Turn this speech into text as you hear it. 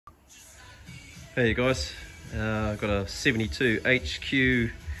Hey guys, I've got a 72 HQ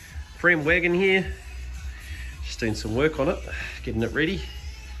frame wagon here. Just doing some work on it, getting it ready.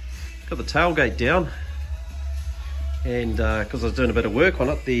 Got the tailgate down, and because I was doing a bit of work on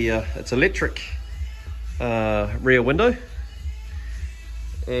it, it's electric rear window,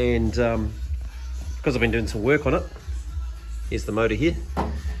 and because I've been doing some work on it, here's the motor here.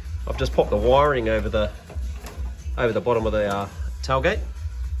 I've just popped the wiring over the bottom of the tailgate.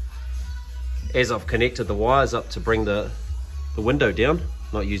 As I've connected the wires up to bring the window down,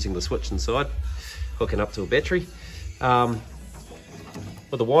 not using the switch inside, hooking up to a battery.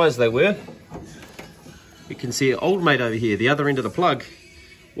 With the wires they were, you can see old mate over here, the other end of the plug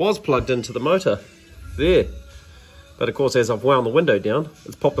was plugged into the motor there. But of course, as I've wound the window down,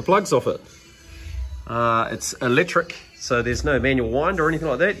 it's popped the plugs off it. It's electric, so there's no manual wind or anything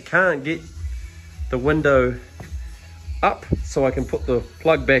like that. You can't get the window up so I can put the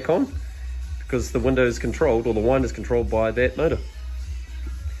plug back on, because the window is controlled, or the wind is controlled by that motor.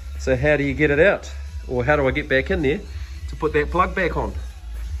 So how do you get it out? Or how do I get back in there to put that plug back on?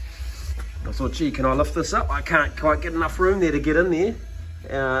 I thought, gee, can I lift this up? I can't quite get enough room there to get in there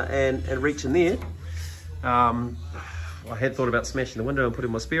and reach in there. I had thought about smashing the window and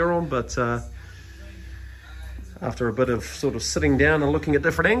putting my spare on, but after a bit of sort of sitting down and looking at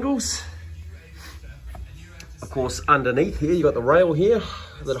different angles, of course, underneath here, you've got the rail here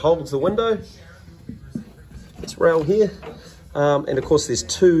that holds the window. This rail here. And of course, there's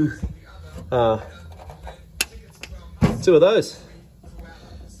two of those.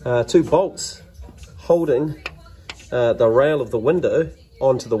 Two bolts holding the rail of the window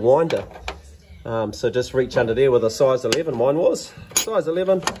onto the winder. So just reach under there with a size 11, mine was. Size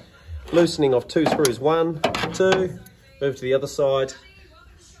 11, loosening of two screws, 1, 2, move to the other side.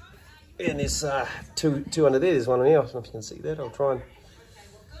 And there's two under there. There's one on here. I don't know if you can see that. I'll try and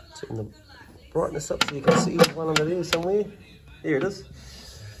turn the brightness up so you can see there's one under there somewhere. There it is.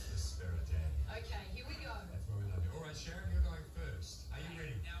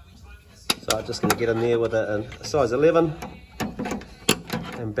 So I'm just going to get in there with a size 11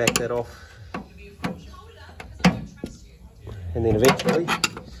 and back that off. And then eventually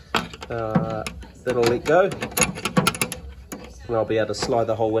that'll let go. And I'll be able to slide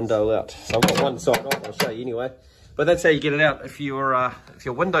the whole window out. So I've got one side off, I'll show you anyway. But that's how you get it out. If your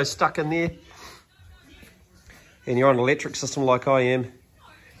window's stuck in there and you're on an electric system like I am,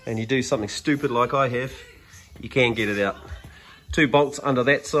 and you do something stupid like I have, you can get it out. 2 bolts under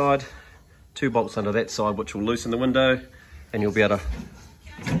that side, 2 bolts under that side, which will loosen the window, and you'll be able to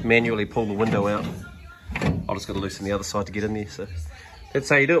manually pull the window out. I'll just got to loosen the other side to get in there. So that's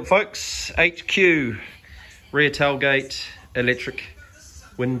how you do it, folks. HQ rear tailgate electric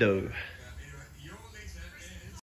window.